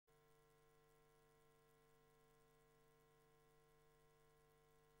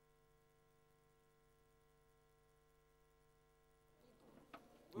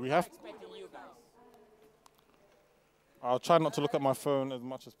We have. I'll try not to look at my phone as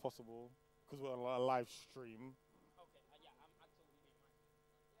much as possible because we're on a live stream.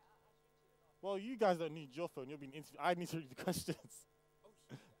 Well, you guys don't need your phone. You're being interviewed. I need to read the questions.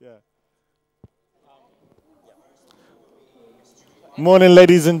 Yeah. Morning,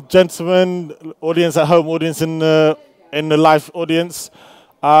 ladies and gentlemen, audience at home, audience in the live audience.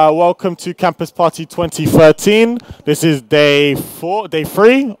 Welcome to Campus Party 2013. This is day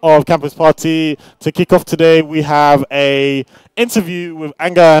 3 of Campus Party. To kick off today, we have a interview with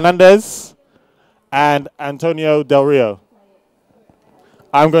Hernandez and Antonio Del Rio.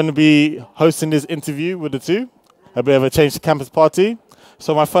 I'm going to be hosting this interview with the two. A bit of a change to Campus Party.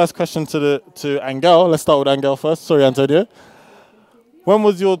 So my first question to Angel. Let's start with Angel first. Sorry, Antonio. When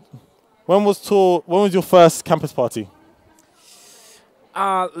was your first Campus Party?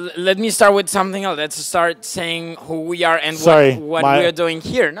 Let me start with something else. Let's start saying who we are and what we are doing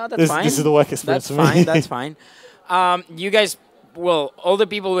here. No, that's fine. This is the work experience for me. That's fine. You guys, well, all the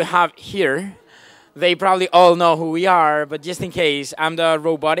people we have here, they probably all know who we are, but just in case, I'm the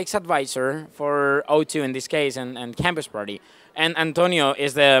robotics advisor for O2 in this case and Campus Party. And Antonio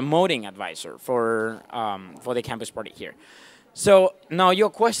is the modding advisor for the Campus Party here. So now your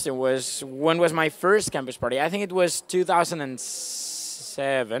question was, when was my first Campus Party? I think it was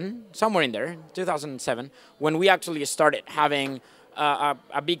 2007, somewhere in there, 2007, when we actually started having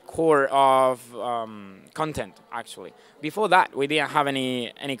a big core of content, actually. Before that, we didn't have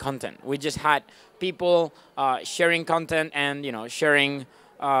any content. We just had people sharing content and, sharing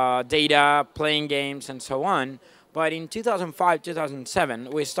data, playing games, and so on. But in 2005, 2007,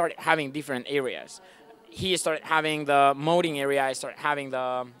 we started having different areas. He started having the modding area, I started having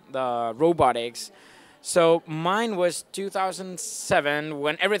the robotics. So mine was 2007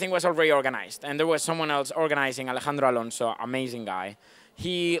 when everything was already organized. And there was someone else organizing, Alejandro Alonso, amazing guy.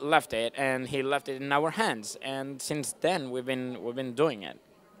 He left it, and he left it in our hands. And since then, we've been doing it.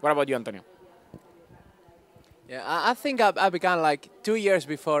 What about you, Antonio? Yeah, I think I began like 2 years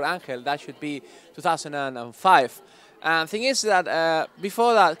before Angel. That should be 2005. And the thing is that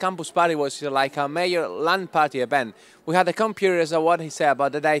before that, Campus Party was like a major LAN party event. We had the computers, what he said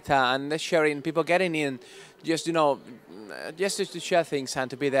about the data and the sharing, people getting in, just just to share things and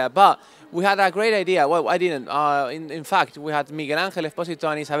to be there. But we had a great idea. Well, I didn't. In fact, we had Miguel Ángel Espósito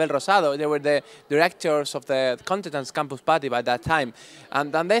and Isabel Rosado. They were the directors of the Contents Campus Party by that time,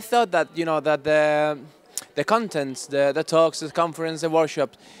 and they thought that that the contents, the talks, the conference, the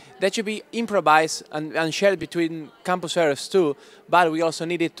workshops, that should be improvised and shared between campusers too, but we also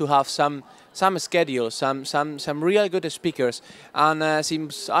needed to have some schedule, some real good speakers. And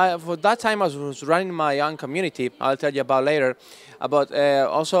since for that time I was running my own community, I'll tell you about later, about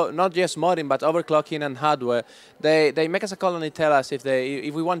also not just modding but overclocking and hardware. They make us a call and they tell us if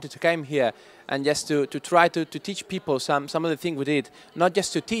we wanted to come here and just to try to teach people some of the things we did, not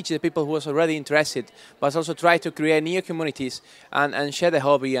just to teach the people who was already interested, but also try to create new communities and share the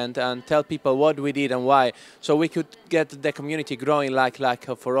hobby and tell people what we did and why, so we could get the community growing like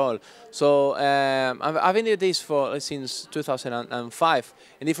for all. So I've been doing this since 2005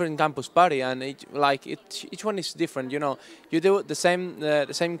 in different campus party, and each one is different. You do the same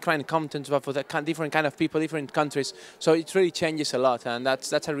kind of content, but for the different kind of people, different countries. So it really changes a lot, and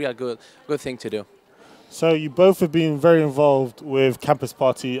that's a real good thing to do. So you both have been very involved with Campus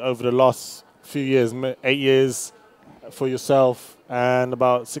Party over the last few years, 8 years for yourself and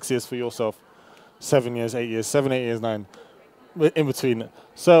about 6 years for yourself. 7 years, 8 years, 7, 8 years, 9, in between.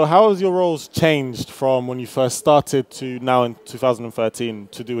 So how has your roles changed from when you first started to now in 2013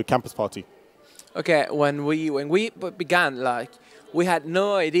 to do with Campus Party? Okay, when we began, we had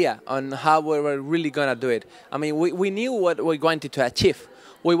no idea on how we were really gonna do it. I mean, we knew what we wanted to achieve.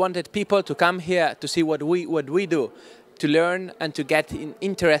 We wanted people to come here to see what we do, to learn and to get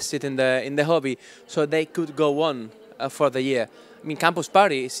interested in the hobby, so they could go on for the year. I mean, Campus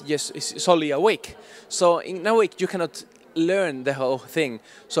Party is only a week, so in a week you cannot learn the whole thing.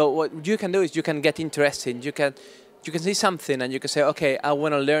 So what you can do is you can get interested. You can see something and you can say, okay, I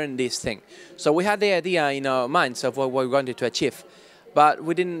want to learn this thing. So we had the idea in our minds of what we wanted to achieve, but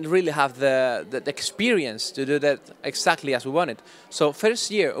we didn't really have the experience to do that exactly as we wanted. So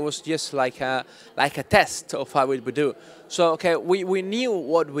first year it was just like a test of how we would do. So okay, we knew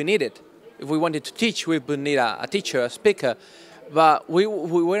what we needed. If we wanted to teach, we would need a teacher, a speaker, but we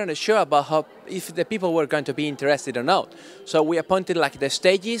weren't sure about if the people were going to be interested or not. So we appointed like the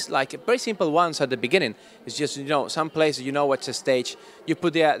stages, like very simple ones at the beginning. It's just, some places what's a stage. You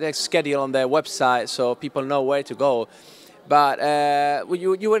put the schedule on the website so people know where to go. But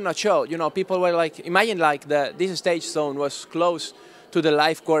you were not sure. People were like, imagine like this stage zone was close to the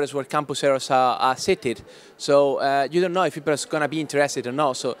live quarters where campus heroes are seated. So you don't know if people are going to be interested or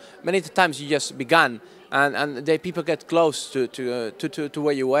not. So many times you just began, and the people get close to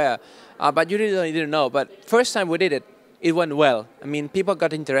where you were, but you really didn't know. But first time we did it, it went well. I mean, people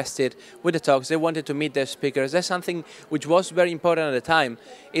got interested with the talks. They wanted to meet their speakers. That's something which was very important at the time.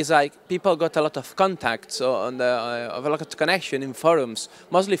 Is like people got a lot of contacts on a lot of connection in forums,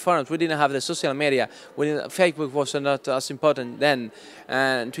 mostly forums. We didn't have the social media. Facebook was not as important then,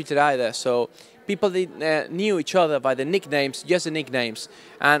 and Twitter either. So people knew each other by the nicknames, just the nicknames.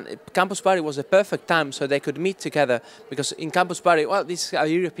 And Campus Party was the perfect time so they could meet together, because in Campus Party, well, this is a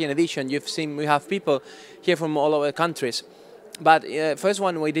European edition. You've seen we have people here from all over the countries. But first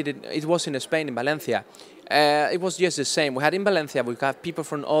one we did, it was in Spain, in Valencia. It was just the same. We had in Valencia, we have people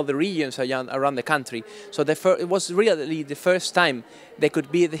from all the regions around the country. So it was really the first time they could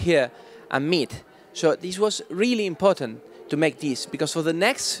be here and meet. So this was really important to make this, because for the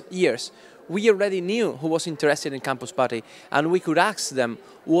next years, we already knew who was interested in Campus Party, and we could ask them,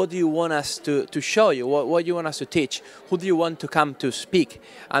 what do you want us to show you? What do you want us to teach? Who do you want to come to speak?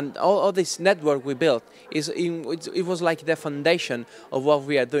 And all this network we built, it was like the foundation of what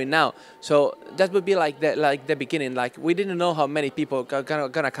we are doing now. So that would be like the beginning. Like, we didn't know how many people are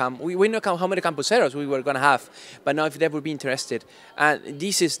gonna come. We know how many campuseros we were gonna have, but now if they would be interested. And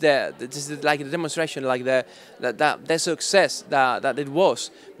this is like the demonstration, like the success that it was,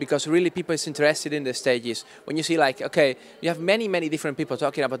 because really people is interested in the stages. When you see, like, okay, you have many different people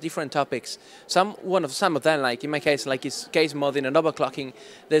talking about different topics. Some of them, like in my case, like it's case modding and overclocking.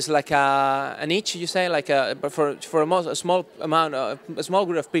 There's like a niche, you say, like for a small amount, a small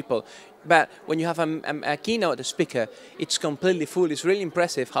group of people. But when you have a keynote speaker, it's completely full. It's really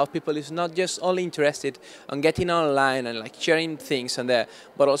impressive how people is not just only interested on getting online and like sharing things and there,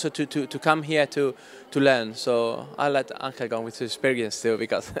 but also to come here to learn. So I'll let Angel go with his experience too,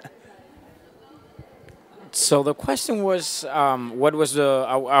 because. So the question was, what was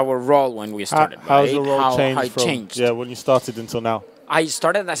our role when we started? How's your role how changed it changed? Yeah, when you started until now? I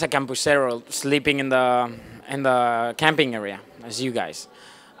started as a campusero, sleeping in the camping area, as you guys.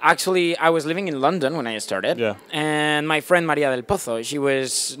 Actually, I was living in London when I started, and my friend Maria del Pozo, she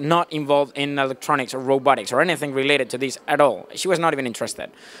was not involved in electronics or robotics or anything related to this at all. She was not even interested.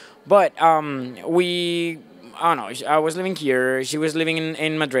 But I don't know, I was living here, she was living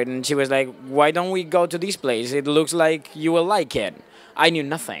in Madrid, and she was like, why don't we go to this place? It looks like you will like it. I knew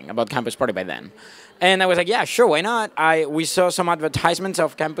nothing about Campus Party by then. And I was like, yeah, sure, why not? We saw some advertisements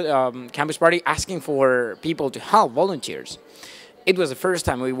of Campus Party asking for people to help, volunteers. It was the first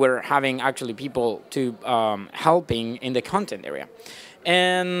time we were having actually people to helping in the content area.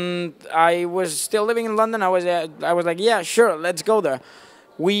 And I was still living in London. I was like, yeah, sure, let's go there.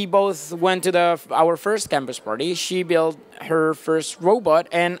 We both went to our first campus party. She built her first robot,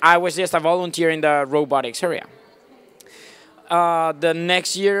 and I was just a volunteer in the robotics area. The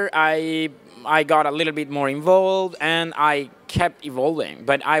next year, I got a little bit more involved, and I kept evolving.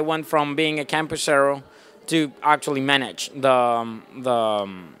 But I went from being a campusero to actually manage the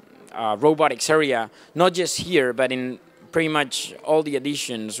robotics area, not just here, but in pretty much all the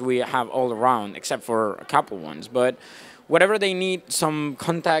editions we have all around, except for a couple ones. But whatever they need, some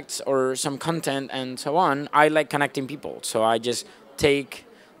contacts or some content and so on, I like connecting people. So I just take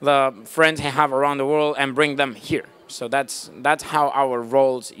the friends I have around the world and bring them here. So that's how our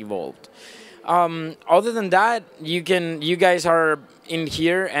roles evolved. Other than that, you guys are in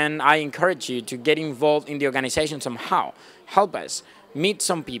here, and I encourage you to get involved in the organization somehow. Help us. Meet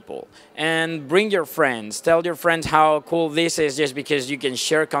some people and bring your friends. Tell your friends how cool this is, just because you can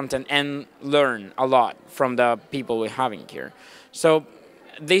share content and learn a lot from the people we're having here. So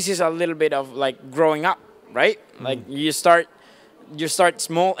this is a little bit of like growing up, right? Like you start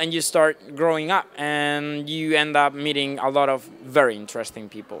small and you start growing up, and you end up meeting a lot of very interesting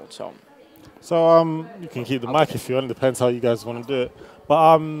people. So you can keep the mic if you want. It depends how you guys want to do it.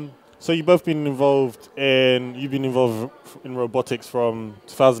 But so you've both been involved in robotics from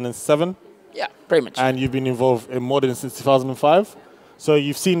 2007? Yeah, pretty much. And you've been involved in modding since 2005? So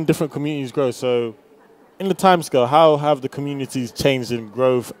you've seen different communities grow. So in the timescale, how have the communities changed in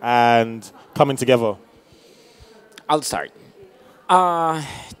growth and coming together? I'll start.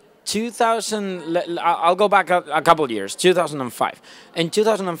 2000. I'll go back a couple of years. 2005. In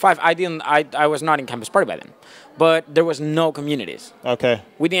 2005, I was not in Campus Party by then, but there was no communities. Okay.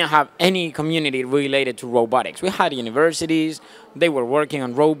 We didn't have any community related to robotics. We had universities. They were working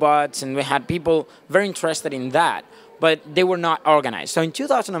on robots, and we had people very interested in that, but they were not organized. So in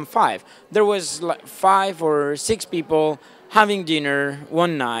 2005, there was like 5 or 6 people having dinner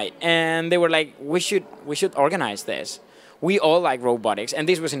one night, and they were like, we should organize this. we all like robotics, and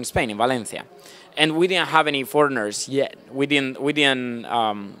this was in Spain, in Valencia, and we didn't have any foreigners yet. We didn't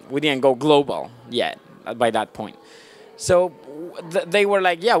go global yet by that point. So they were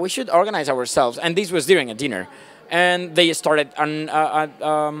like, yeah, we should organize ourselves, and this was during a dinner, and they started an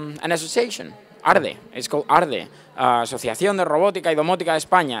association, ARDE. It's called ARDE, Asociación de Robótica y Domótica de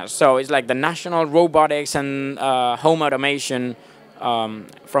España. So it's like the National Robotics and Home Automation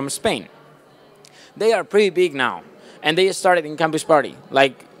from Spain. They are pretty big now, and they started in Campus Party,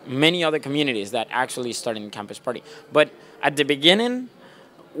 like many other communities that actually started in Campus Party. But at the beginning,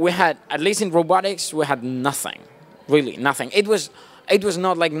 we had, at least in robotics, we had nothing, really nothing. It was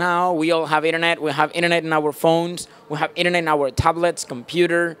not like now. We all have internet. We have internet in our phones. We have internet in our tablets,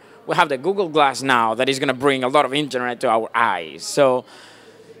 computer. We have the Google Glass now that is going to bring a lot of internet to our eyes. So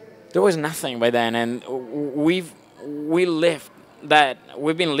there was nothing by then, and we've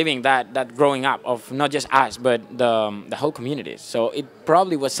been living that growing up of not just us but the whole community. So it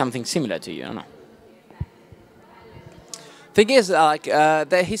probably was something similar to you. I don't know. Thing is,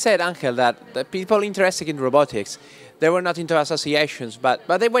 he said, Angel, that the people interested in robotics, they were not into associations, but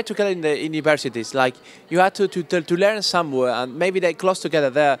they were together in the universities. Like, you had to learn somewhere, and maybe they close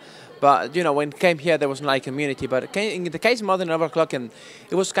together there. But, you know, when came here, there was like community. But in the case of modern overclocking,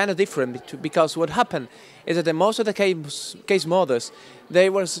 it was kind of different, because what happened is that most of the case modders, they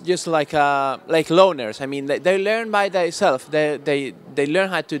were just like loners. I mean, they learn by themselves. They learn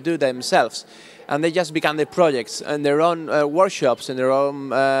how to do themselves. And they just began their projects and their own workshops and their own,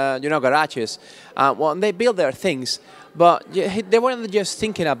 garages. Well, they build their things, but they weren't just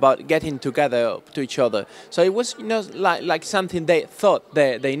thinking about getting together to each other. So it was, like something they thought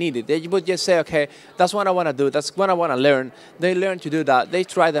they needed. They would just say, okay, that's what I want to do. That's what I want to learn. They learn to do that. They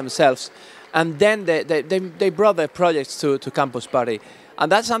try themselves, and then they brought their projects to Campus Party, and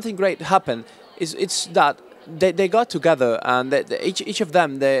that's something great happened. It's that. They got together, and each of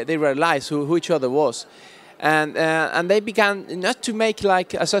them they realized who each other was, and they began not to make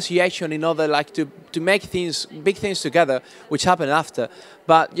like association in order like to make big things together, which happened after,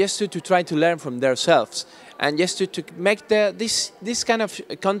 but just to try to learn from themselves, and just to make this kind of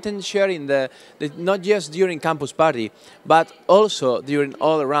content sharing not just during Campus Party, but also during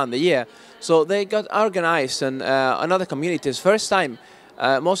all around the year. So they got organized and other communities. First time.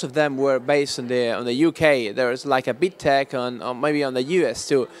 Most of them were based on the UK. There was like a bit tech or maybe on the US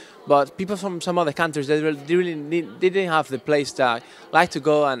too. But people from some other countries, they really didn't have the place to like to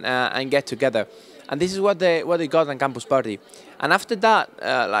go and get together. And this is what they got on Campus Party. And after that,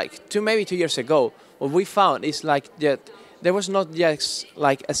 like maybe 2 years ago, what we found is like that there was not just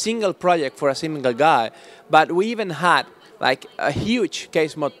like a single project for a single guy, but we even had like a huge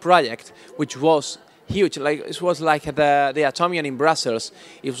case mod project, which was huge. Like it was like the Atomium in Brussels.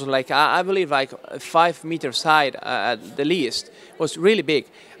 It was like I believe like 5 meters high at the least. It was really big,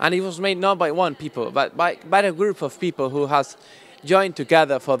 and it was made not by one people, but by a group of people who has joined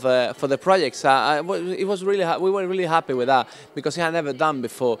together for the projects. It was really we were really happy with that, because it had never done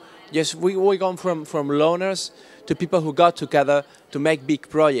before. Just we gone from loners to people who got together to make big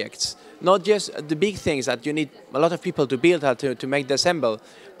projects. Not just the big things that you need a lot of people to build to make the assemble,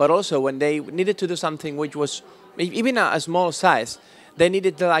 but also when they needed to do something which was even a small size, they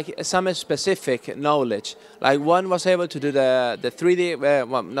needed like some specific knowledge. Like one was able to do the 3D,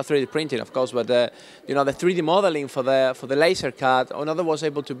 well, not 3D printing, of course, but the 3D modeling for the laser cut. Another was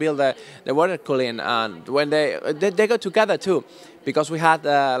able to build the water cooling, and when they got together too, because we had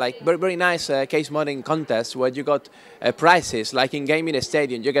like very nice case modding contests where you got prizes, like in Gaming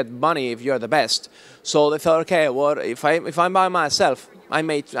Stadium, you get money if you're the best. So they thought, okay, well, if I'm by myself, I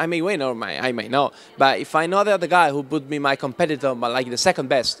may win or I may not. But if I know the other guy who would be my competitor, but like the second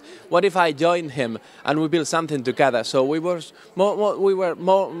best, what if I join him and we build something together? So we were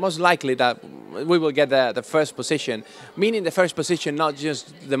most likely that we will get the first position. Meaning the first position, not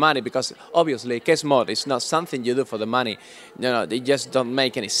just the money, because obviously case mod is not something you do for the money. They just don't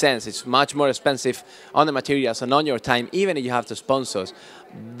make any sense. It's much more expensive on the materials and on your time, even if you have the sponsors,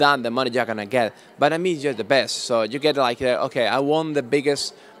 than the money you're gonna get. But I mean, you're the best, so you get like, okay, I won the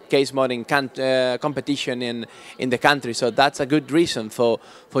biggest case modding competition in the country, so that's a good reason for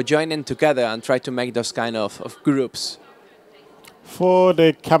joining together and try to make those kind of groups. For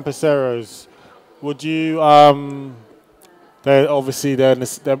the campuseros, would you obviously a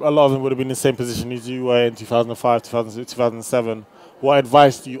lot of them would have been in the same position as you were in 2005, 2006, 2007. What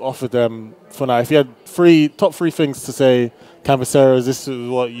advice do you offer them for now? If you had top three things to say, campuseros, this is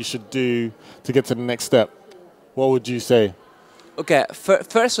what you should do to get to the next step, what would you say? Okay,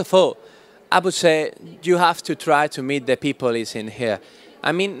 first of all, I would say you have to try to meet the people is in here.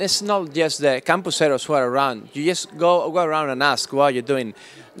 I mean, it's not just the campuseros who are around. You just go around and ask, what are you doing?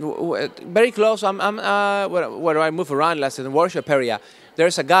 Very close, where I move around, like in the workshop area,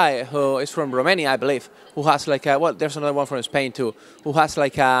 there's a guy who is from Romania, I believe, who has like well, there's another one from Spain too, who has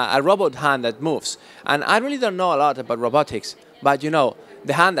like a robot hand that moves. And I really don't know a lot about robotics, but you know,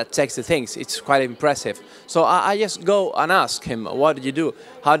 the hand that takes the things, it's quite impressive. So I just go and ask him, what did you do?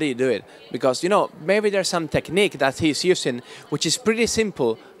 How do you do it? Because, you know, maybe there's some technique that he's using, which is pretty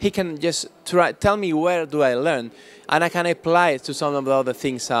simple. He can just tell me where do I learn, and I can apply it to some of the other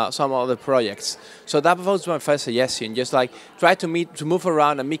things, some other projects. So that was my first suggestion, just like try to move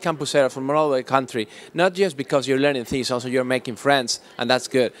around and meet campuseros from all over the country, not just because you're learning things, also you're making friends, and that's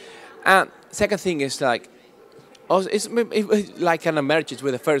good. And second thing is like, also, it's like kind of merges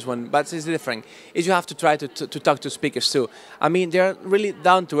with the first one, but it's different. Is you have to try to talk to speakers too. I mean, they're really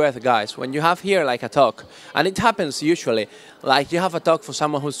down-to-earth guys. When you have here like a talk, and it happens usually, like you have a talk for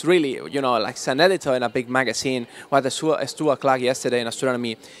someone who's really, you know, like an editor in a big magazine, what at 2 o'clock yesterday in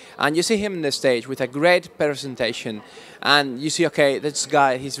astronomy, and you see him on the stage with a great presentation, and you see, okay, this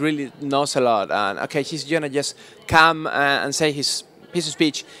guy, he really knows a lot, and okay, he's gonna just come and say his piece of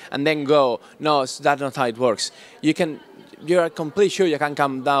speech and then go. No, that's not how it works. You're completely sure you can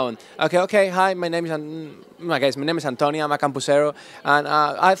come down. Okay, hi, my name is Antonio, I'm a campusero, and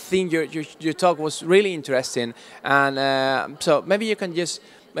I think your talk was really interesting, and so maybe you can just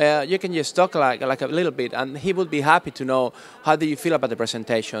talk like a little bit, and he would be happy to know how do you feel about the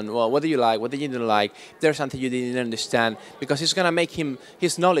presentation. Well, what do you like? What did you not like? If there's something you didn't understand, because it's gonna make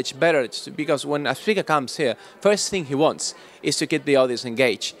his knowledge better. Because when a speaker comes here, first thing he wants is to keep the audience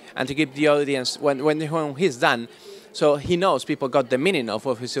engaged and to keep the audience when he's done. So he knows people got the meaning of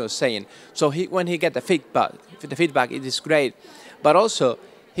what he was saying. So when he get the feedback, it is great. But also,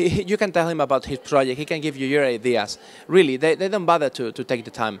 you can tell him about his project. He can give you your ideas. Really, they don't bother to take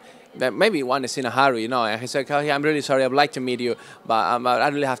the time. Maybe one is in a hurry, you know. And he's like, oh, I'm really sorry, I'd like to meet you, but I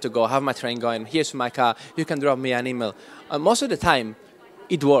really have to go. I have my train going. Here's my car. You can drop me an email. Most of the time,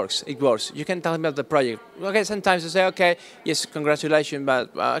 it works. It works. You can tell him about the project. Okay, sometimes you say, okay, yes, congratulations, but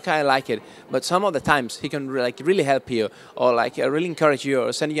okay, I like it. But some of the times he can really help you, or really encourage you,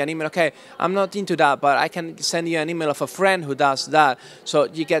 or send you an email. Okay, I'm not into that, but I can send you an email of a friend who does that. So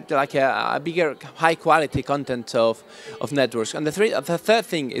you get like a bigger, high quality content of networks. And the third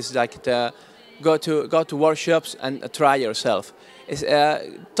thing is like go to workshops and try yourself.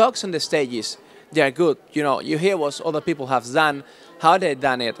 Talks on the stages, they are good. You know, you hear what other people have done, how they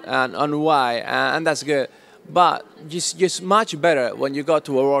done it, and why, and that's good. But just much better when you go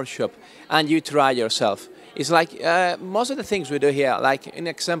to a workshop and you try yourself. It's like most of the things we do here, like in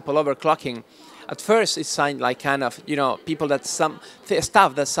example, overclocking. At first, it sounds like kind of, you know,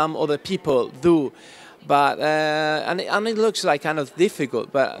 stuff that some other people do, but and it looks like kind of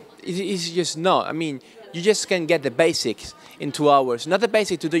difficult, but it's just not. I mean, you just can get the basics in 2 hours. Not the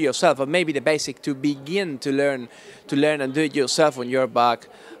basic to do yourself, but maybe the basic to begin to learn and do it yourself when you're back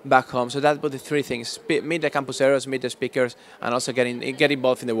home. So that's about the three things: meet the campuseros, meet the speakers, and also get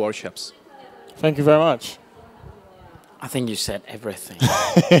involved in the workshops. Thank you very much. I think you said everything.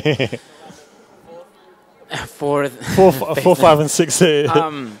 Four, 5, and 6.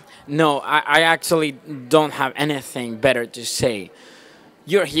 No, I actually don't have anything better to say.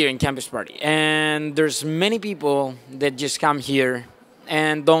 You're here in Campus Party, and there's many people that just come here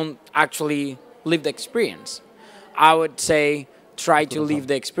and don't actually live the experience. I would say try to live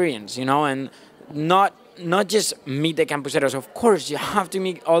the experience, you know, and not just meet the campuseros. Of course, you have to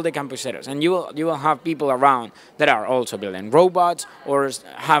meet all the campuseros, and you will have people around that are also building robots or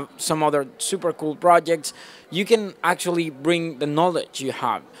have some other super cool projects. You can actually bring the knowledge you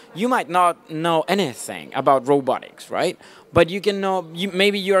have. You might not know anything about robotics, right? But you can know,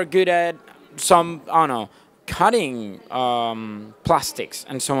 maybe you are good at some, I don't know, cutting plastics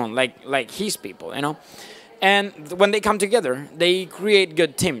and so on, like his people, you know. And when they come together, they create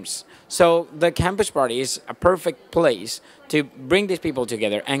good teams. So the Campus Party is a perfect place to bring these people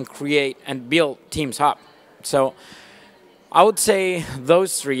together and create and build teams up. So I would say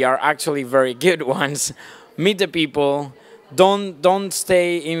those three are actually very good ones. Meet the people. Don't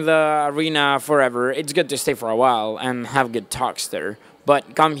stay in the arena forever. It's good to stay for a while and have good talks there.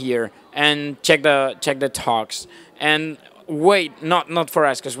 But come here and check the talks and wait. Not for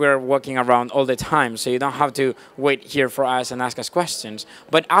us, because we're walking around all the time. So you don't have to wait here for us and ask us questions.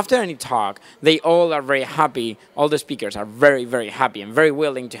 But after any talk, they all are very happy. All the speakers are very, very happy and very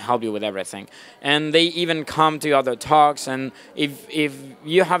willing to help you with everything. And they even come to other talks. And if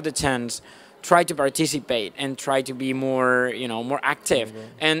you have the chance, try to participate and try to be more, more active.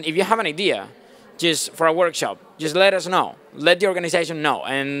 And if you have an idea, just for a workshop, just let us know. Let the organization know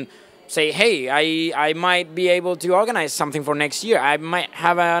and say, hey, I might be able to organize something for next year. I might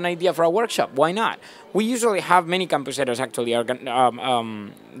have an idea for a workshop. Why not? We usually have many campuseros actually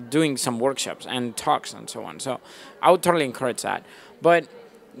doing some workshops and talks and so on. So I would totally encourage that. But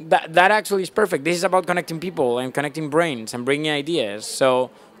that actually is perfect. This is about connecting people and connecting brains and bringing ideas.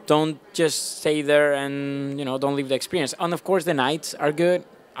 So don't just stay there and, you know, don't leave the experience. And of course, the nights are good,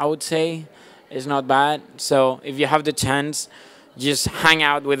 I would say. It's not bad. So if you have the chance, just hang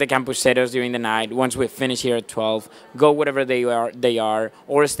out with the campuseros during the night. Once we finish here at 12, go wherever they are,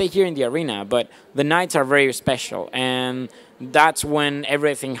 or stay here in the arena. But the nights are very special, and that's when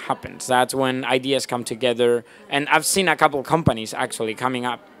everything happens. That's when ideas come together. And I've seen a couple companies actually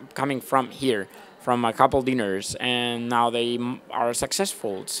coming from here, from a couple dinners, and now they are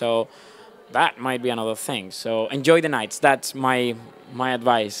successful. So that might be another thing. So enjoy the nights. That's my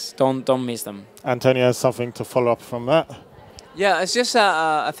advice. Don't miss them. Antonio has something to follow up from that. Yeah, it's just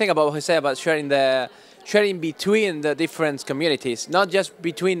a thing about what he said about sharing between the different communities, not just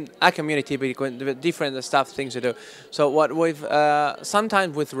between a community, but the different stuff, things to do. So what we've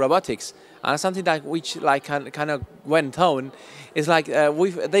sometimes with robotics, and something that which like kind of went on, is like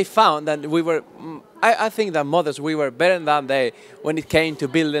they found that we were. I think that mothers we were better than they when it came to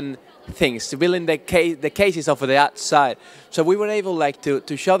building things, to building the cases of the outside. So we were able like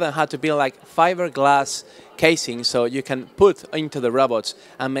to show them how to build like fiberglass casing, so you can put into the robots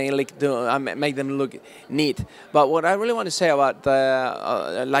and make them look neat. But what I really want to say about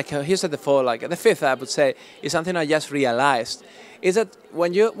the like he said before, like the fifth, I would say, is something I just realized, is that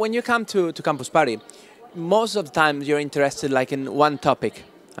when you come to Campus Party, most of the time you're interested like in one topic.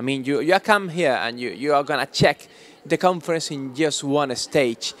 I mean, you come here and you are gonna check the conference in just one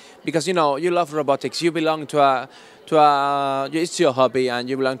stage, because you know you love robotics, you belong to it's your hobby and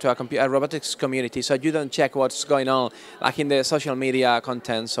you belong to a robotics community, so you don't check what's going on like in the social media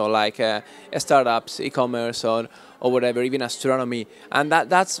contents or like startups, e-commerce or whatever, even astronomy. And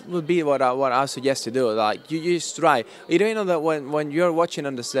that would be what I suggest to do. Like you just try. You don't know that when you're watching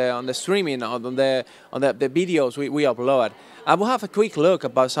on the streaming or on the videos we upload, I will have a quick look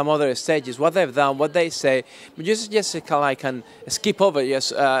about some other stages, what they've done, what they say. But just I can skip over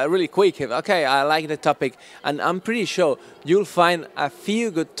just really quick. Okay, I like the topic, and I'm pretty sure you'll find a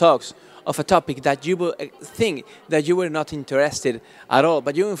few good talks of a topic that you will think that you were not interested at all,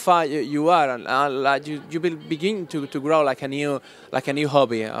 but you will find you are, and like you will begin to grow like a new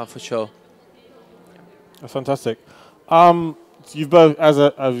hobby for sure. That's fantastic. You both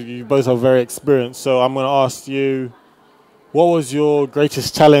you both are very experienced, so I'm going to ask you, what was your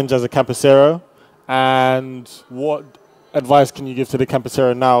greatest challenge as a campusero, and what advice can you give to the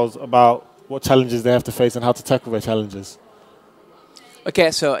campusero now about what challenges they have to face and how to tackle their challenges?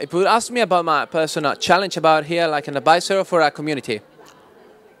 Okay, so if you would ask me about my personal challenge about here, like an advisor for a community.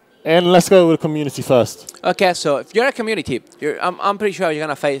 And let's go with the community first. Okay, so if you're a community, I'm pretty sure you're going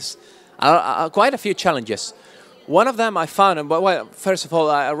to face quite a few challenges. One of them I found, well, first of all,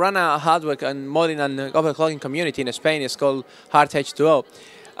 I run a hardware and modding and overclocking community in Spain. It's called Hard H2O.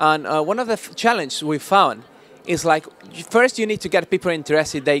 And one of the challenges we found is like, first you need to get people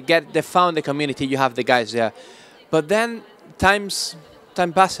interested. They found the community, you have the guys there. But then time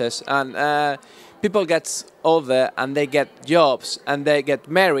passes and people get older and they get jobs and they get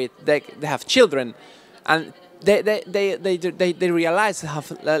married, they have children, and they realize they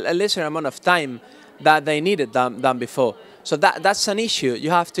have a lesser amount of time that they needed than before. So that's an issue.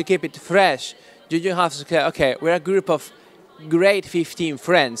 You have to keep it fresh. You have to say, okay, we're a group of great 15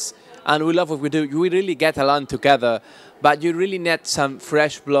 friends and we love what we do. We really get along together, but you really need some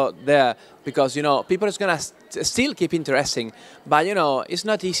fresh blood there, because you know people is gonna still keep interesting. But you know it's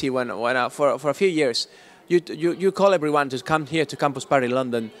not easy when for a few years you call everyone to come here to Campus Party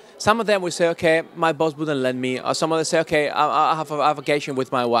London. Some of them will say, okay, my boss wouldn't let me, or some of them say, okay, I have a vacation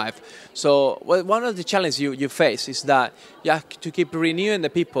with my wife. So one of the challenges you face is that you have to keep renewing the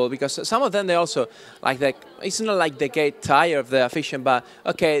people, because some of them they also it's not like they get tired of the afition, but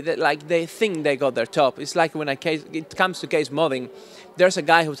okay, they think they got their top. It's like when it comes to case modding, there's a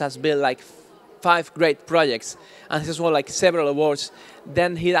guy who has built like 5 great projects and he's won like several awards,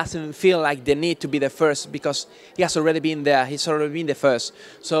 then he doesn't feel like the need to be the first because he has already been there, he's already been the first.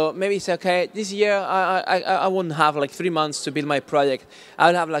 So maybe it's okay, this year I won't have like 3 months to build my project,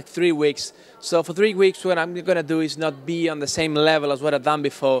 I'll have like 3 weeks. So for 3 weeks what I'm going to do is not be on the same level as what I've done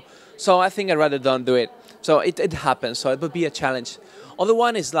before. So I think I'd rather don't do it. So it happens, so it would be a challenge. Other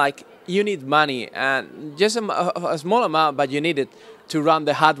one is like you need money, and just a small amount, but you need it to run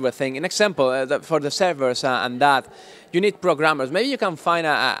the hardware thing. An example, for the servers and that, you need programmers. Maybe you can find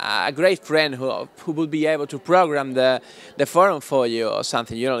a great friend who will be able to program the forum for you or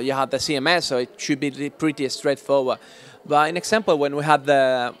something. You know, you have the CMS, so it should be pretty straightforward. But in example, when we had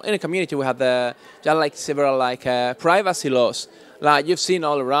in the community, we had like several like privacy laws. Like you've seen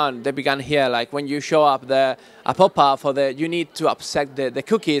all around, they began here. Like when you show up a pop-up for you need to upset the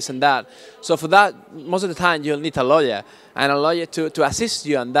cookies and that. So for that, most of the time you'll need a lawyer and a lawyer to assist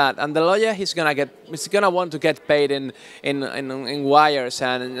you on that. And the lawyer he's gonna want to get paid in wires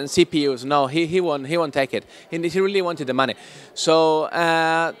and CPUs. No, he won't take it. He really wanted the money. So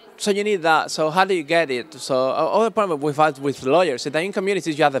so you need that. So how do you get it? So other problem we've had with lawyers is that in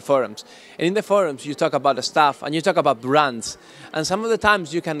communities you have the forums, and in the forums you talk about the stuff and you talk about brands. And some of the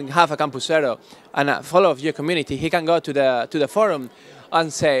times you can have a campusero and a follower of your community. He can go to the forum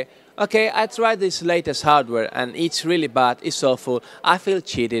and say, okay, I tried this latest hardware and it's really bad, it's awful, I feel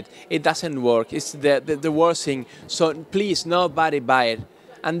cheated, it doesn't work, it's the worst thing, so please nobody buy it.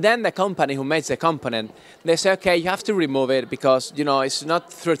 And then the company who makes the component, they say, okay, you have to remove it because, you know, it's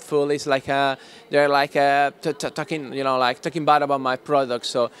not truthful, it's like, they're like talking, you know, like talking bad about my product.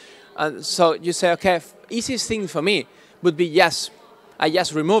 So you say, okay, easiest thing for me would be, yes, I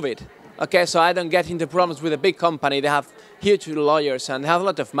just remove it. Okay, so I don't get into problems with a big company. They have huge lawyers and they have a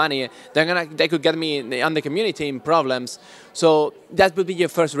lot of money. They could get me on the community in problems. So that would be your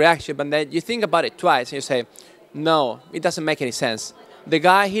first reaction. But then you think about it twice and you say, no, it doesn't make any sense. The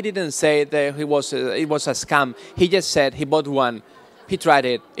guy, he didn't say that it was a scam. He just said he bought one. He tried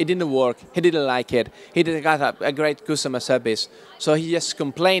it. It didn't work. He didn't like it. He didn't get a great customer service. So he just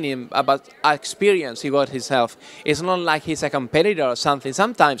complaining about our experience he got himself. It's not like he's a competitor or something.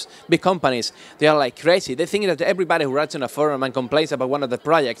 Sometimes big companies, they are like crazy. They think that everybody who writes on a forum and complains about one of the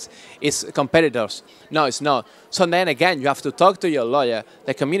projects is competitors. No, it's not. So then again, you have to talk to your lawyer,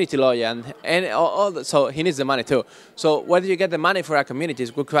 the community lawyer, so he needs the money too. So where do you get the money for our community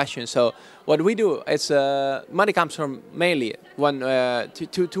is a good question. So what we do is money comes from mainly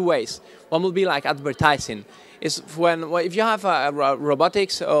two ways. One will be like advertising. Is if you have a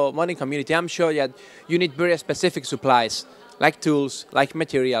robotics or modding community, I'm sure that you need very specific supplies, like tools, like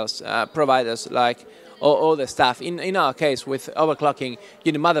materials, providers, like all the stuff. In our case, with overclocking,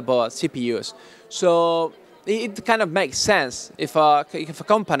 you need motherboards, CPUs. So it kind of makes sense if a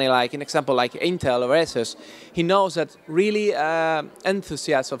company, like an example like Intel or Asus, he knows that really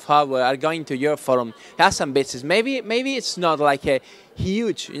enthusiasts of hardware are going to your forum, has some business. Maybe it's not like a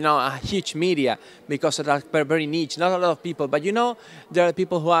huge, a huge media because they're very niche, not a lot of people. But there are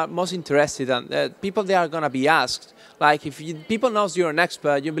people who are most interested, and people they are gonna be asked. Like if people knows you're an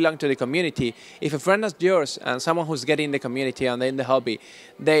expert, you belong to the community. If a friend of yours and someone who's getting in the community and in the hobby,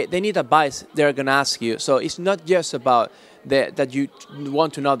 they need advice, they're gonna ask you. So it's not just about that you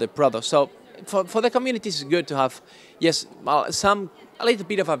want to know the product. So for the community, it's good to have a little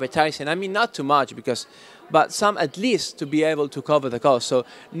bit of advertising. I mean, not too much but some at least to be able to cover the cost. So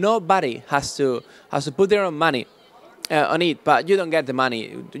nobody has to put their own money on it, but you don't get the money.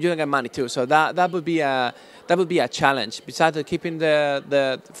 You don't get money too. So that would be a challenge. Besides keeping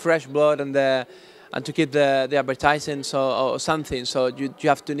the fresh blood and to keep the advertising or something. So you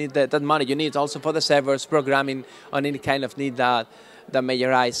have to need that money. You need also for the servers, programming, on any kind of need that may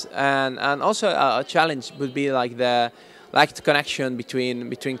arise. And also a challenge would be like the connection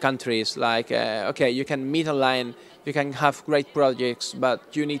between countries. Like okay, you can meet online. You can have great projects,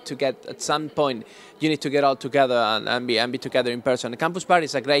 but you need to get, at some point, you need to get all together and be together in person. The campus party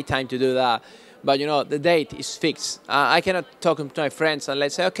is a great time to do that, but the date is fixed. I cannot talk to my friends and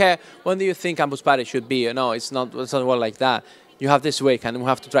let's say, okay, when do you think campus party should be? No, it's not work like that. You have this week, and we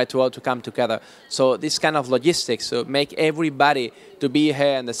have to try to all to come together. So this kind of logistics, so make everybody to be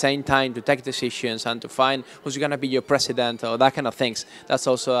here at the same time to take decisions and to find who's going to be your president or that kind of things. That's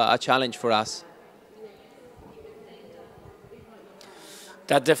also a challenge for us.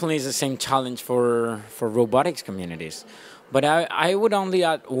 That definitely is the same challenge for robotics communities. But I would only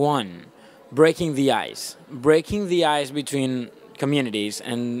add one, breaking the ice. Breaking the ice between communities.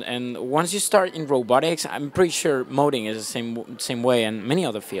 And once you start in robotics, I'm pretty sure modding is the same way in many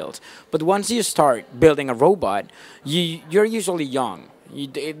other fields. But once you start building a robot, you're usually young.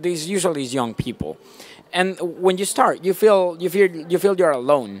 There's usually young people. And when you start, you feel you're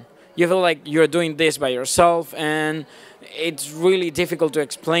alone. You feel like you're doing this by yourself, and it's really difficult to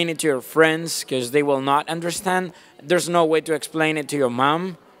explain it to your friends because they will not understand. There's no way to explain it to your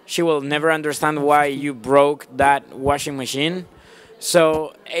mom. She will never understand why you broke that washing machine.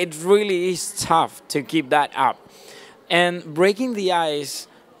 So it really is tough to keep that up. And breaking the ice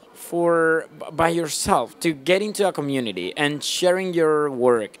by yourself to get into a community and sharing your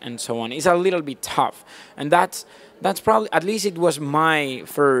work and so on is a little bit tough, and that's probably, at least it was my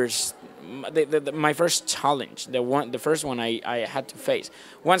first my first challenge, the first one I had to face.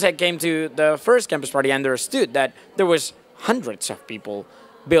 Once I came to the first campus party, I understood that there was hundreds of people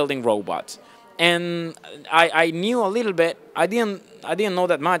building robots, and I knew a little bit. I didn't know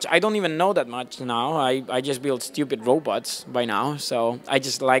that much. I don't even know that much now. I just build stupid robots by now, so I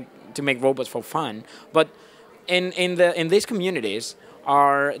just like to make robots for fun. But in these communities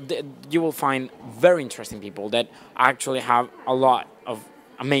you will find very interesting people that actually have a lot of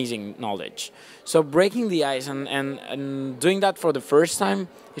amazing knowledge. So breaking the ice and doing that for the first time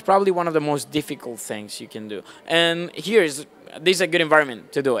is probably one of the most difficult things you can do. And this is a good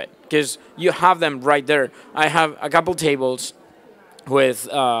environment to do it, because you have them right there. I have a couple tables with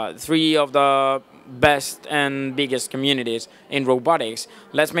 3 of the best and biggest communities in robotics.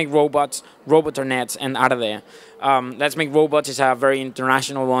 Let's Make Robots, HERNANDEZ, and HERNANDEZ. Let's Make Robots is a very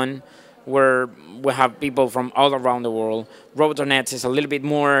international one, where we have people from all around the world. HERNANDEZ is a little bit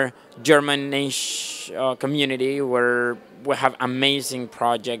more Germanish community, where we have amazing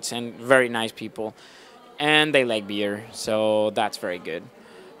projects and very nice people. And they like beer, so that's very good.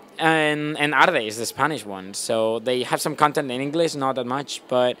 And HERNANDEZ is the Spanish one, so they have some content in English, not that much,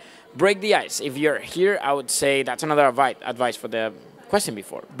 but break the ice. If you're here, I would say that's another advice for the question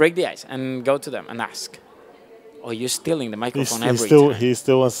before. Break the ice and go to them and ask. Oh, you're stealing the microphone every time. He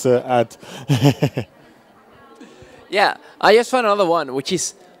still wants to add. Yeah, I just found another one, which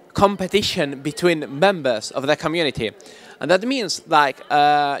is competition between members of the community. And that means, like,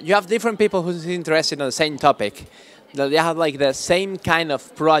 you have different people who's interested in the same topic. They have, like, the same kind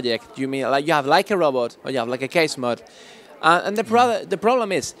of project. You mean, like, you have, like, a robot, or you have, like, a case mod. And the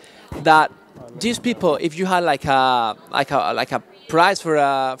problem is that these people, if you had, like a prize for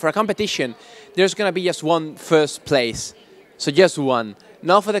a competition, there's going to be just one first place. So just one.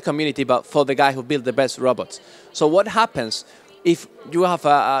 Not for the community, but for the guy who built the best robots. So what happens if you have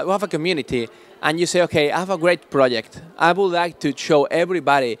a community and you say, okay, I have a great project. I would like to show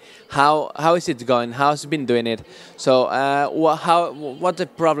everybody how is it going, how has it been doing it. So what the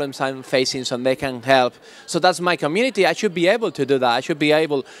problems I'm facing, so they can help. So that's my community. I should be able to do that. I should be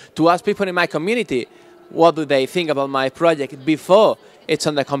able to ask people in my community, what do they think about my project before it's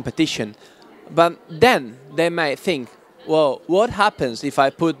on the competition. But then they might think, well, what happens if I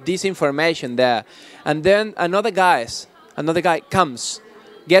put this information there, and then another guy comes,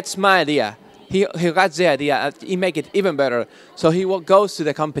 gets my idea, he gets the idea, and he make it even better. So he goes to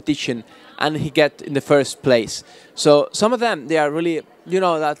the competition and he gets in the first place. So some of them, they are really,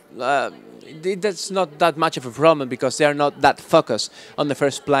 that's not that much of a problem because they are not that focused on the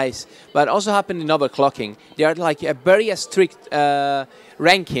first place. But also happen in overclocking. They are like a very strict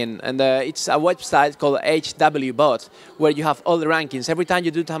ranking, and it's a website called HWBot where you have all the rankings. Every time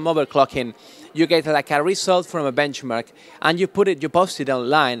you do some overclocking, you get like a result from a benchmark, and you post it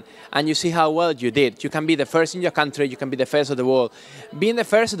online, and you see how well you did. You can be the first in your country, you can be the first of the world. Being the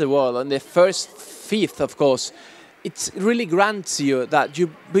first of the world, and the first fifth, of course, it really grants you that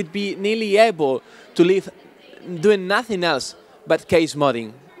you would be nearly able to live doing nothing else but case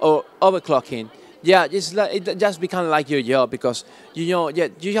modding or overclocking. Yeah, it just becomes like your job because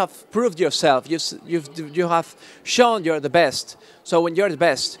you have proved yourself. You have shown you're the best. So when you're the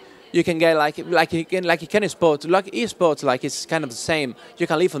best, you can get like esports, like it's kind of the same. You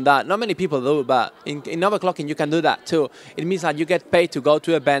can live on that. Not many people do, but in overclocking you can do that too. It means that you get paid to go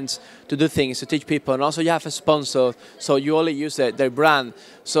to events, to do things, to teach people, and also you have a sponsor, so you only use their brand.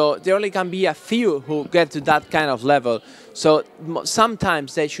 So there only can be a few who get to that kind of level. So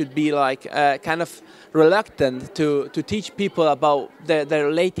sometimes they should be like kind of reluctant to teach people about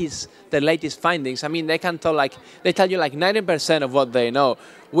their latest findings. I mean, they tell you like 90% of what they know,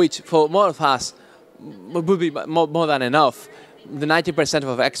 which for more of us would be more than enough. The 90%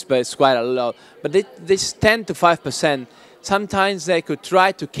 of experts is quite a lot, but this 10 to 5%, sometimes they could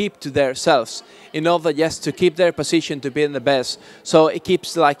try to keep to themselves in order just to keep their position to being the best. So it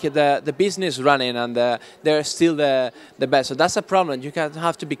keeps like the business running, and they're still the best. So that's a problem. You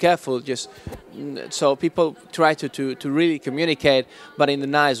have to be careful. Just so people try to really communicate, but in a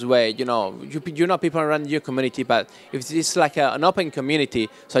nice way. People around your community, but if it's like an open community,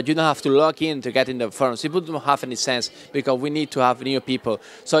 so you don't have to log in to get in the forums. It wouldn't have any sense because we need to have new people.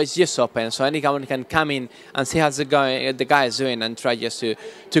 So it's just open. So anyone can come in and see how's it going, the guy is doing, and try just to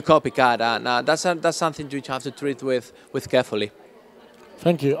copycat. And that's something you have to treat with carefully.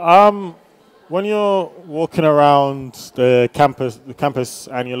 Thank you. When you're walking around the campus,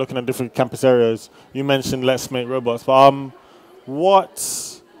 and you're looking at different campus areas, you mentioned Let's Make Robots. But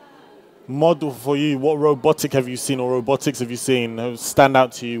model for you, what robotic have you seen or robotics have you seen stand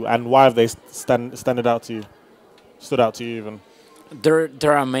out to you, and why have they stood out to you even? There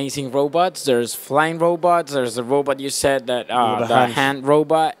are amazing robots. There's flying robots. There's the robot you said that the hand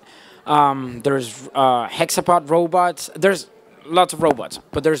robot. There's hexapod robots. There's lots of robots,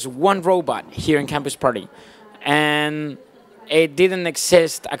 but there's one robot here in Campus Party, and it didn't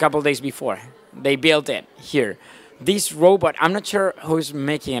exist a couple days before. They built it here. This robot, I'm not sure who's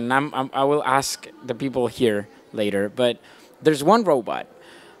making it, and I will ask the people here later, but there's one robot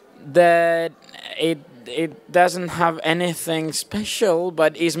that it doesn't have anything special,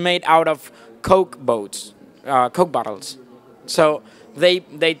 but is made out of Coke bottles. So they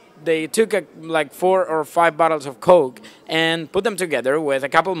took like 4 or 5 bottles of Coke and put them together with a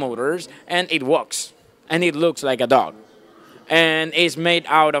couple motors, and it walks, and it looks like a dog, and is made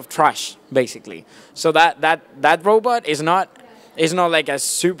out of trash basically. So that robot is not like a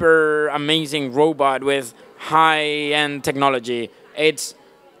super amazing robot with high-end technology. It's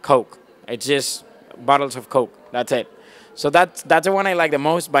Coke. It's just bottles of Coke. That's it. So that's the one I like the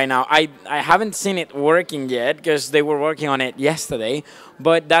most by now. I haven't seen it working yet because they were working on it yesterday,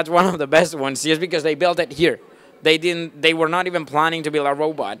 but that's one of the best ones just because they built it here. They were not even planning to build a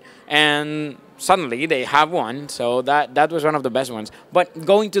robot, and suddenly they have one. So that was one of the best ones. But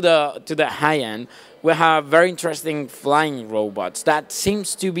going to the high end, we have very interesting flying robots. That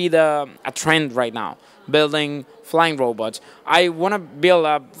seems to be a trend right now, building flying robots. I want to build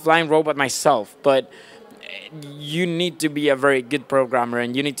a flying robot myself, but you need to be a very good programmer,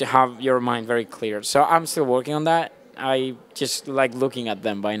 and you need to have your mind very clear. So I'm still working on that. I just like looking at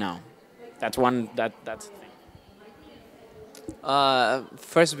them by now. That's one. That's the thing.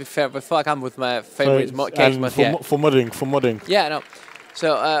 First, to be fair, before I come with my favorite case mod here. For modding. Yeah, no.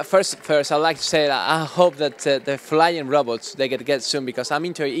 So first, I'd like to say that I hope that the flying robots, they get soon, because I'm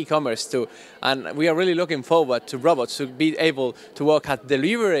into e-commerce too, and we are really looking forward to robots to be able to work at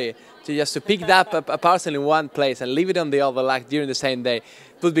delivery, to pick up a parcel in one place and leave it on the other like during the same day.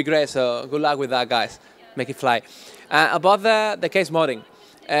 It would be great. So good luck with that, guys. Make it fly. About the case modding.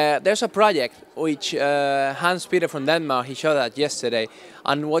 There's a project which Hans Peter from Denmark, he showed that yesterday,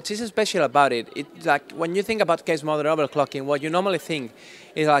 and what is special about it, it's like when you think about case model overclocking, what you normally think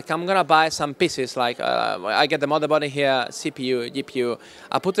is like, I'm gonna buy some pieces, like I get the motherboard in here, CPU, GPU,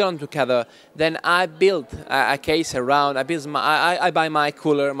 I put it on together, then I build a case around, I buy my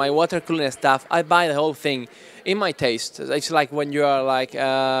cooler, my water cooling stuff, I buy the whole thing in my taste. It's like when you are like,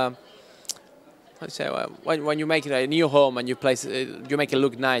 when you make a new home and you place you make it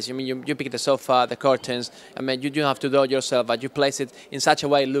look nice. I mean, you pick the sofa, the curtains. I mean, you don't have to do it yourself, but you place it in such a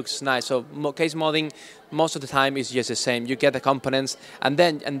way it looks nice. So case modding, most of the time is just the same. You get the components, and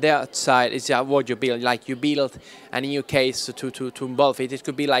then on the outside is what you build. Like you build a new case to involve it. It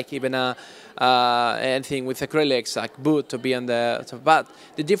could be like even anything with acrylics, like wood to be on the. But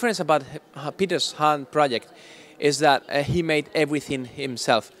the difference about Peter's hand project is that he made everything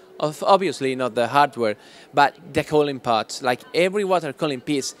himself. Obviously not the hardware, but the cooling parts. Like every water cooling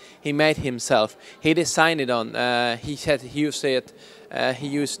piece, he made himself. He designed it on. He said he used it. He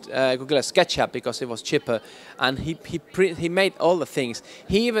used Google SketchUp because it was cheaper, and he made all the things.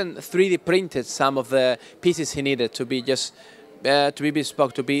 He even 3D printed some of the pieces he needed to be just. To be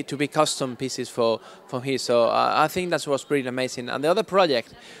bespoke, to be custom pieces for him. So I think that was pretty amazing. And the other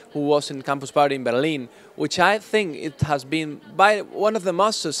project, who was in Campus Party in Berlin, which I think it has been one of the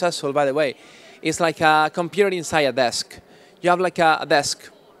most successful, by the way, is like a computer inside a desk. You have like a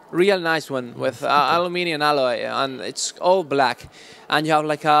desk, real nice one with aluminium alloy, and it's all black, and you have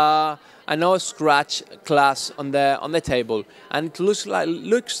like a no scratch glass on the table, and it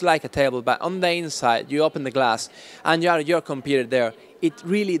looks like a table, but on the inside you open the glass and you have your computer there. It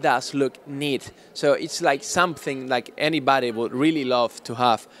really does look neat. So it's like something like anybody would really love to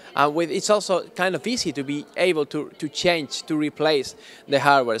have. And it's also kind of easy to be able to change, to replace the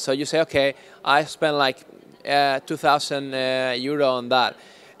hardware. So you say, okay, I spent like 2,000 euro on that.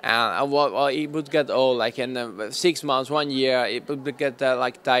 Well, it would get old, like in 6 months, 1 year, it would get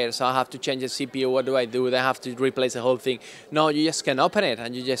like tired, so I have to change the CPU. What do? They have to replace the whole thing. No, you just can open it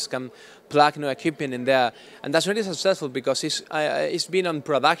and you just can plug new equipment in there. And that's really successful because it's been on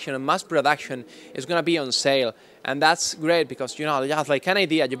production, and mass production is going to be on sale. And that's great because, you know, you have like an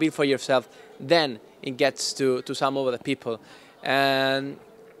idea, you build for yourself, then it gets to some of the people. And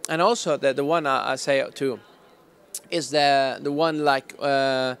also the one I say too, is the one like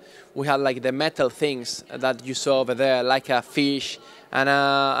we had like the metal things that you saw over there, like a fish and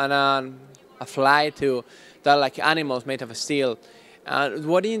a fly too, that are like animals made of steel. And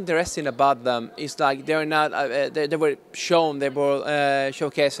what is interesting about them is like they're not. They were shown. They were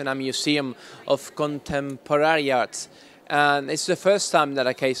showcased in a museum of contemporary arts, and it's the first time that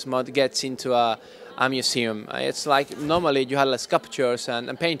a case mod gets into a museum. It's like normally you had like sculptures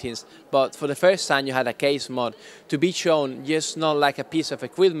and paintings, but for the first time you had a case mod to be shown, just not like a piece of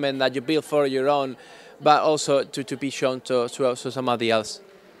equipment that you build for your own, but also to be shown to somebody else.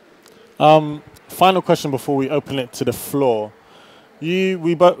 Final question before we open it to the floor.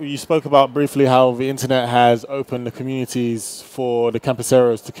 You spoke about briefly how the internet has opened the communities for the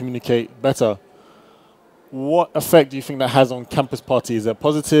campuseros to communicate better. What effect do you think that has on Campus Party? Is it a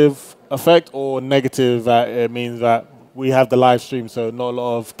positive effect or negative that it means that we have the live stream, so not a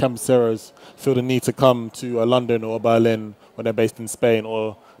lot of campuseros feel the need to come to a London or a Berlin when they're based in Spain,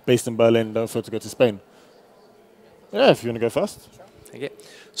 or based in Berlin don't feel to go to Spain? Yeah, if you want to go first. Okay.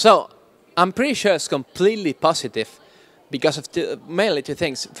 So I'm pretty sure it's completely positive because of mainly two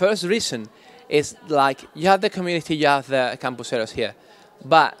things. First reason is like you have the community, you have the campuseros here.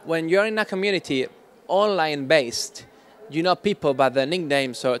 But when you're in a community online based, you know people by their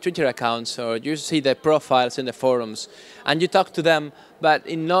nicknames or Twitter accounts, or you see their profiles in the forums, and you talk to them, but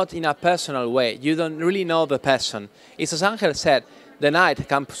not in a personal way. You don't really know the person. It's as Angel said, the night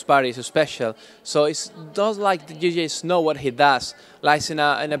Campus Party is special, so it's not like you just know what he does, like in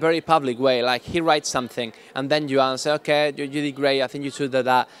a very public way, like he writes something, and then you answer, okay, you did great, I think you should do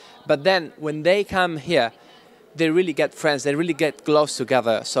that. But then when they come here, they really get friends, they really get close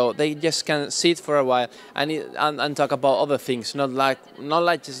together, so they just can sit for a while and talk about other things, not like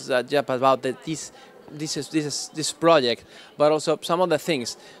just about this project, but also some other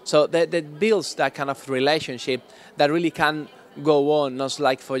things. So that builds that kind of relationship that really can go on, not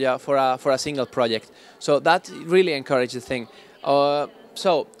like for a single project. So that really encourages the thing.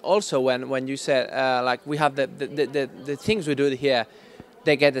 So also when you said like we have the things we do here,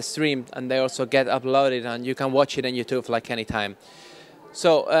 they get streamed and they also get uploaded, and you can watch it on YouTube like anytime.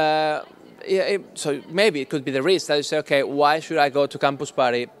 So so maybe it could be the risk that you say, okay, why should I go to Campus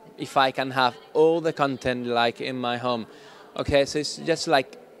Party if I can have all the content like in my home? Okay, so it's just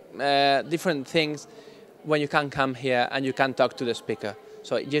like different things when you can come here and you can talk to the speaker.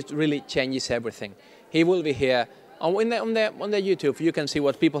 So it just really changes everything. He will be here. On the YouTube, you can see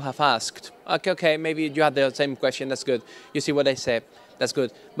what people have asked. Okay, maybe you had the same question, that's good. You see what they say, that's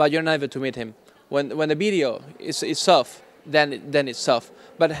good. But you're not able to meet him. When the video is off, then it's off.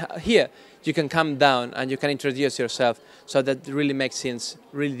 But here, you can come down and you can introduce yourself, so that really makes things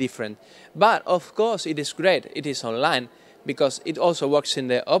really different. But of course, it is great, it is online, because it also works in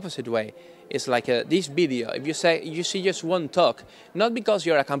the opposite way. It's like this video. If you see just one talk, not because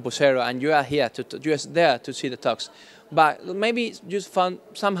you're a campusero and you are here just there to see the talks, but maybe just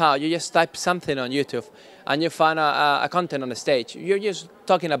somehow you just type something on YouTube and you find a content on the stage. You're just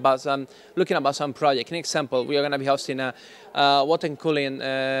looking about some project. An example, we are going to be hosting a water and cooling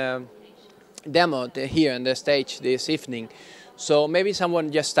demo here on the stage this evening. So maybe someone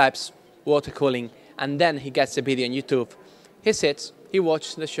just types water cooling and then he gets the video on YouTube. He sits. He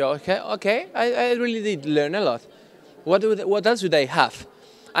watched the show. Okay, I really did learn a lot. What else do they have?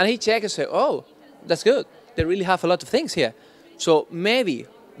 And he checks and says, oh, that's good. They really have a lot of things here. So maybe,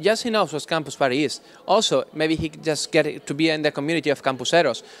 just he knows what Campus Party is. Also, maybe he just get to be in the community of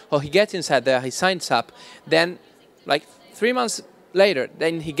campuseros, or he gets inside there, he signs up. Then, like 3 months later,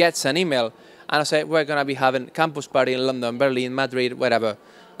 then he gets an email, and I say, we're going to be having Campus Party in London, Berlin, Madrid, wherever.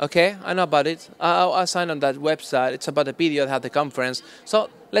 Okay, I know about it. I'll sign on that website. It's about the video that had the conference. So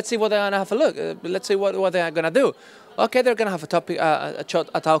let's see what they're going to have a look. Let's see what they're going to do. Okay, they're going to have a topic, a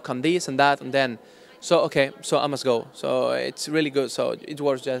talk on this and that, and then. So, okay, so I must go. So it's really good. So it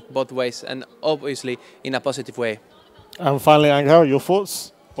works just both ways, and obviously in a positive way. And finally, Angel, your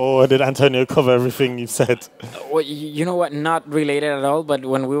thoughts? Or did Antonio cover everything you said? Well, you know what? Not related at all. But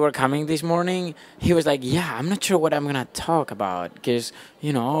when we were coming this morning, he was like, "Yeah, I'm not sure what I'm gonna talk about because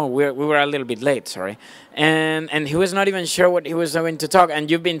we were a little bit late. Sorry." And he was not even sure what he was going to talk.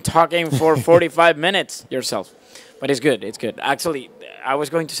 And you've been talking for 45 minutes yourself. But it's good. It's good. Actually, I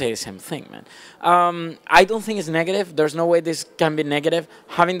was going to say the same thing, man. I don't think it's negative. There's no way this can be negative.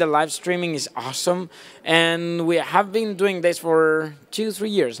 Having the live streaming is awesome. And we have been doing this for 2-3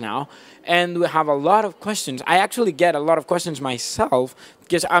 years now. And we have a lot of questions. I actually get a lot of questions myself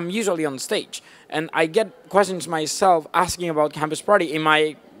because I'm usually on stage. And I get questions myself asking about Campus Party in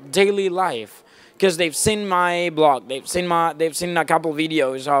my daily life. Because they've seen my blog, they've seen a couple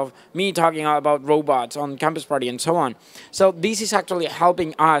videos of me talking about robots on Campus Party and so on. So this is actually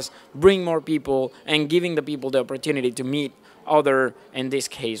helping us bring more people and giving the people the opportunity to meet other, in this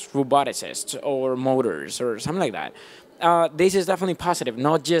case, roboticists or moders or something like that. this is definitely positive,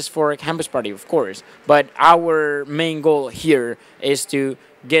 not just for a campus party, of course, but our main goal here is to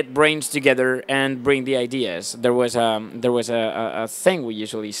get brains together and bring the ideas. There was a thing we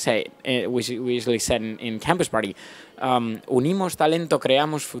usually say, we usually said in campus party, unimos talento,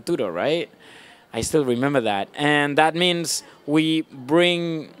 creamos futuro, right? I still remember that, and that means we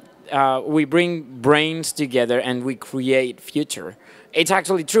bring brains together and we create future. It's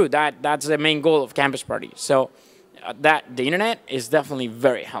actually true. That's the main goal of campus party. So that the internet is definitely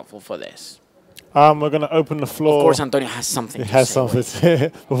very helpful for this. We're going to open the floor. Of course, Antonio has something. He has something.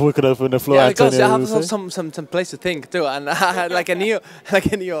 Before we could open the floor, yeah, Antonio, because I have some place to think too, and like a new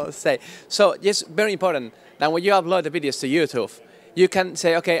say. So just very important that when you upload the videos to YouTube, you can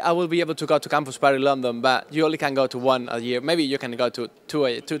say, okay, I will be able to go to Campus Party London, but you only can go to one a year. Maybe you can go to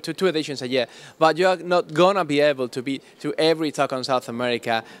two editions a year, but you are not gonna be able to be to every talk on South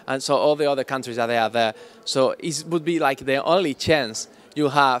America, and so all the other countries that they are there. So it would be like the only chance you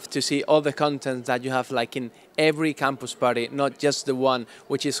have to see all the content that you have like in every campus party, not just the one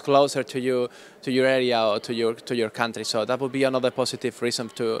which is closer to you, to your area or to your country. So that would be another positive reason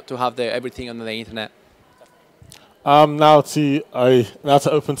to have everything on the internet. Now to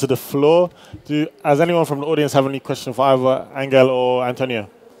open to the floor. Does anyone from the audience have any questions for either Angel or Antonio?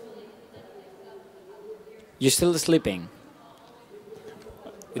 You're still sleeping.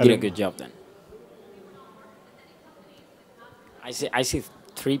 We did a good job then. I see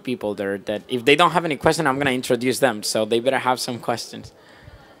 3 people there that if they don't have any question, I'm going to introduce them. So they better have some questions.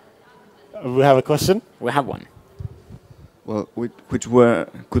 We have a question? We have one. Well, which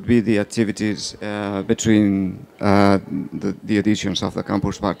could be the activities between the editions of the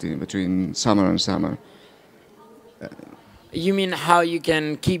campus party, between summer and summer? You mean how you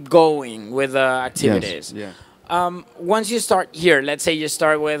can keep going with activities? Yes, yeah. Once you start here, let's say you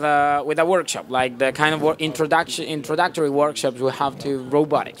start with a workshop, like the kind of introductory workshops we have to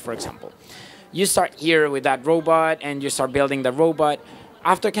robotics, for example. You start here with that robot, and you start building the robot.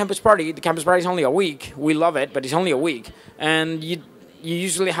 After campus party, the campus party is only a week. We love it, but it's only a week, and you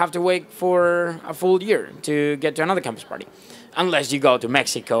usually have to wait for a full year to get to another campus party, unless you go to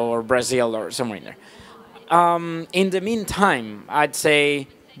Mexico or Brazil or somewhere in there. In the meantime, I'd say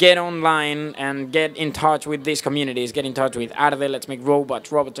get online and get in touch with these communities. Get in touch with Arde, Let's Make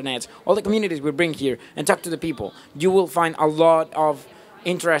Robots, Robotics, all the communities we bring here, and talk to the people. You will find a lot of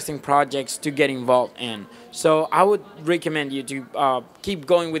interesting projects to get involved in. So I would recommend you to keep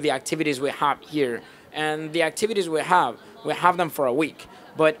going with the activities we have here. And the activities we have them for a week.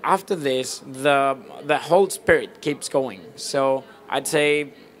 But after this, the whole spirit keeps going. So I'd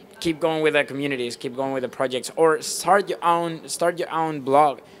say keep going with the communities, keep going with the projects, or start your own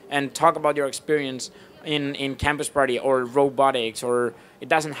blog and talk about your experience in campus party or robotics, or it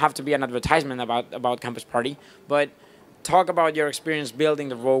doesn't have to be an advertisement about campus party, but talk about your experience building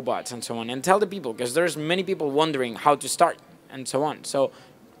the robots and so on, and tell the people, because there's many people wondering how to start and so on. So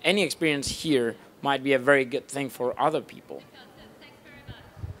any experience here might be a very good thing for other people.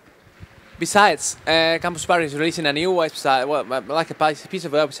 Besides, Campus Party is releasing a new website, well, like a piece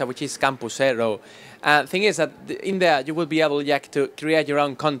of website, which is Campus Zero. Thing is that in there you will be able to create your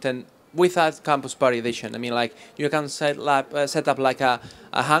own content without Campus Party edition. I mean, like you can set up like a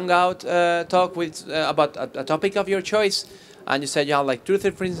hangout talk with about a topic of your choice, and you said you have like 2 or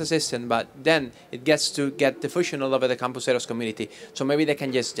 3 friends assistant, but then it gets to get diffusion all over the Campus Zero's community. So maybe they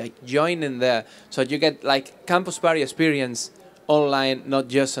can just like join in there, so you get like Campus Party experience online, not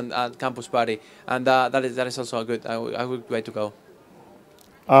just at Campus Party, and that is also a good way to go.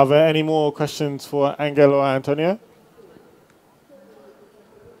 Are there any more questions for Angel or Antonio?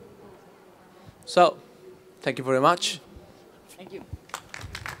 So, thank you very much. Thank you.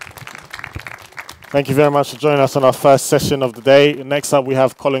 Thank you very much for joining us on our first session of the day. Next up, we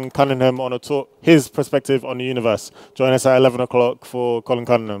have Colin Cunningham on a talk, his perspective on the universe. Join us at 11 o'clock for Colin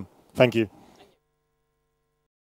Cunningham. Thank you.